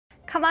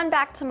Come on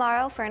back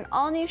tomorrow for an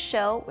all-new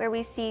show where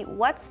we see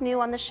what's new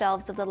on the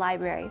shelves of the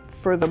library.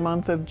 For the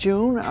month of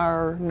June,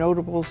 our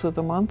notables of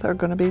the month are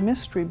going to be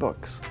mystery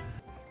books.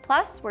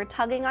 Plus, we're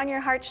tugging on your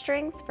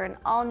heartstrings for an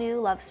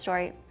all-new love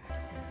story.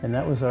 And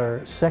that was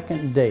our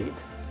second date.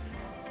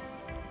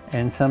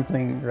 And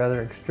something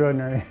rather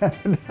extraordinary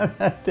happened on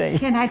that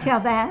date. Can I tell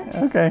that?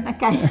 Okay.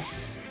 Okay.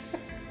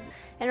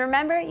 And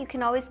remember, you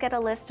can always get a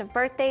list of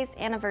birthdays,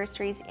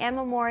 anniversaries, and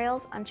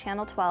memorials on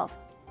Channel 12.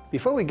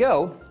 Before we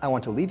go, I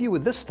want to leave you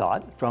with this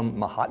thought from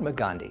Mahatma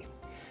Gandhi.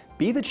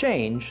 Be the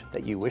change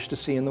that you wish to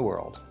see in the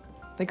world.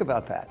 Think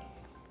about that.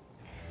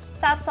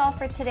 That's all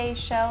for today's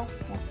show.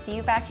 We'll see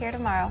you back here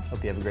tomorrow.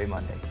 Hope you have a great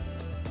Monday.